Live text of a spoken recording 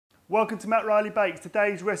Welcome to Matt Riley Bakes.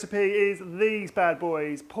 Today's recipe is these bad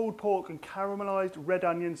boys, pulled pork and caramelised red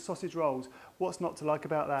onion sausage rolls. What's not to like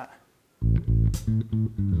about that?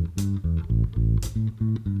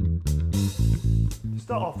 To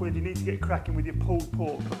start off with, you need to get cracking with your pulled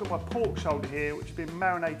pork. I've got my pork shoulder here, which has been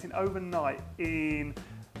marinating overnight in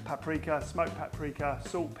paprika, smoked paprika,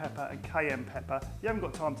 salt, pepper and cayenne pepper. You haven't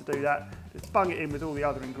got time to do that, just bung it in with all the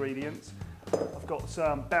other ingredients. I've got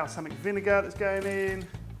some balsamic vinegar that's going in,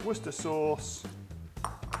 Worcestershire sauce,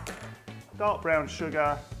 dark brown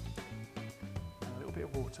sugar, and a little bit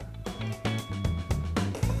of water.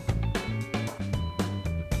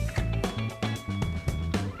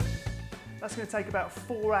 That's going to take about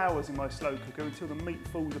 4 hours in my slow cooker until the meat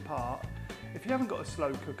falls apart. If you haven't got a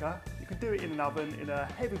slow cooker, you can do it in an oven in a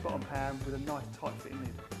heavy bottom pan with a nice tight fitting lid.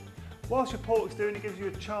 Whilst your pork's doing, it gives you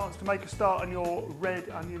a chance to make a start on your red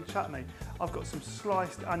onion chutney. I've got some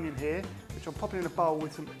sliced onion here, which I'm popping in a bowl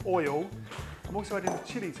with some oil. I'm also adding the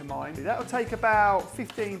chilli to mine. That'll take about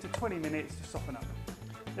 15 to 20 minutes to soften up.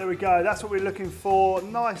 There we go, that's what we're looking for.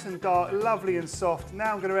 Nice and dark, lovely and soft.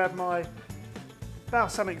 Now I'm going to add my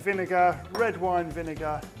balsamic vinegar, red wine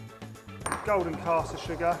vinegar, golden caster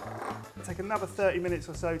sugar. It'll take another 30 minutes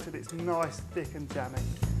or so till it's nice, thick and jammy.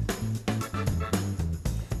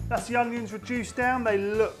 That's the onions reduced down. They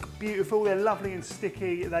look beautiful, they're lovely and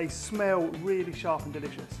sticky, they smell really sharp and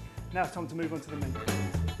delicious. Now it's time to move on to the meat.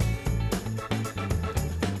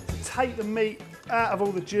 To take the meat out of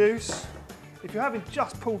all the juice, if you're having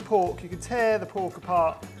just pulled pork, you can tear the pork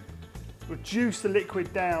apart, reduce the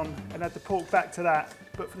liquid down and add the pork back to that.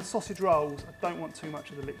 But for the sausage rolls, I don't want too much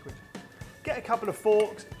of the liquid. Get a couple of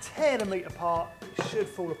forks, tear the meat apart, it should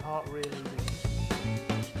fall apart really easy.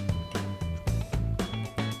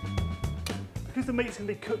 Because the meat's going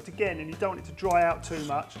to be cooked again and you don't want it to dry out too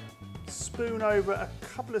much, spoon over a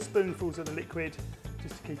couple of spoonfuls of the liquid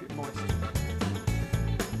just to keep it moist.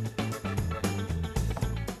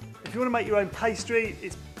 If you want to make your own pastry,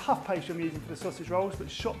 it's puff pastry I'm using for the sausage rolls, but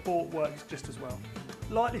shop bought works just as well.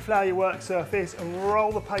 Lightly flour your work surface and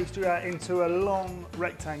roll the pastry out into a long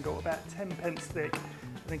rectangle, about 10 pence thick,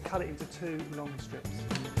 and then cut it into 2 long strips.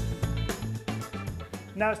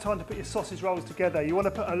 Now it's time to put your sausage rolls together. You want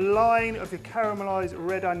to put a line of your caramelised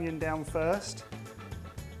red onion down first,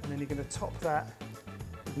 and then you're going to top that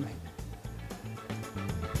with meat.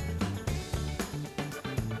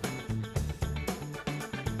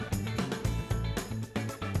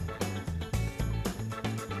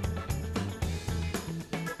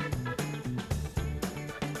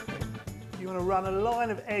 You want to run a line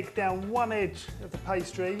of egg down one edge of the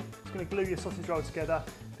pastry. It's going to glue your sausage roll together,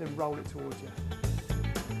 then roll it towards you.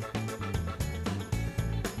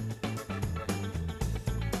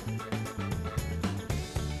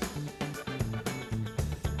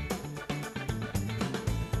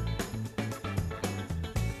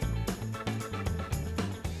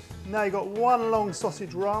 Now you've got one long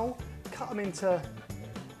sausage roll, cut them into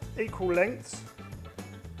equal lengths.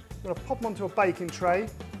 I'm going to pop them onto a baking tray,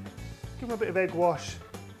 give them a bit of egg wash,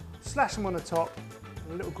 slash them on the top,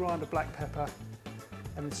 and a little grind of black pepper,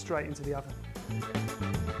 and then straight into the oven.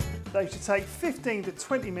 They should take 15 to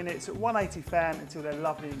 20 minutes at 180 fan until they're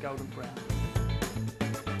lovely and golden brown.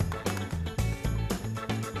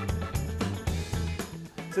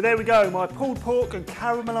 So there we go, my pulled pork and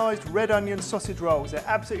caramelised red onion sausage rolls. They're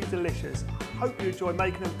absolutely delicious. I hope you enjoy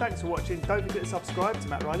making them. Thanks for watching. Don't forget to subscribe to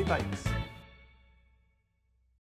Matt Riley Bakes.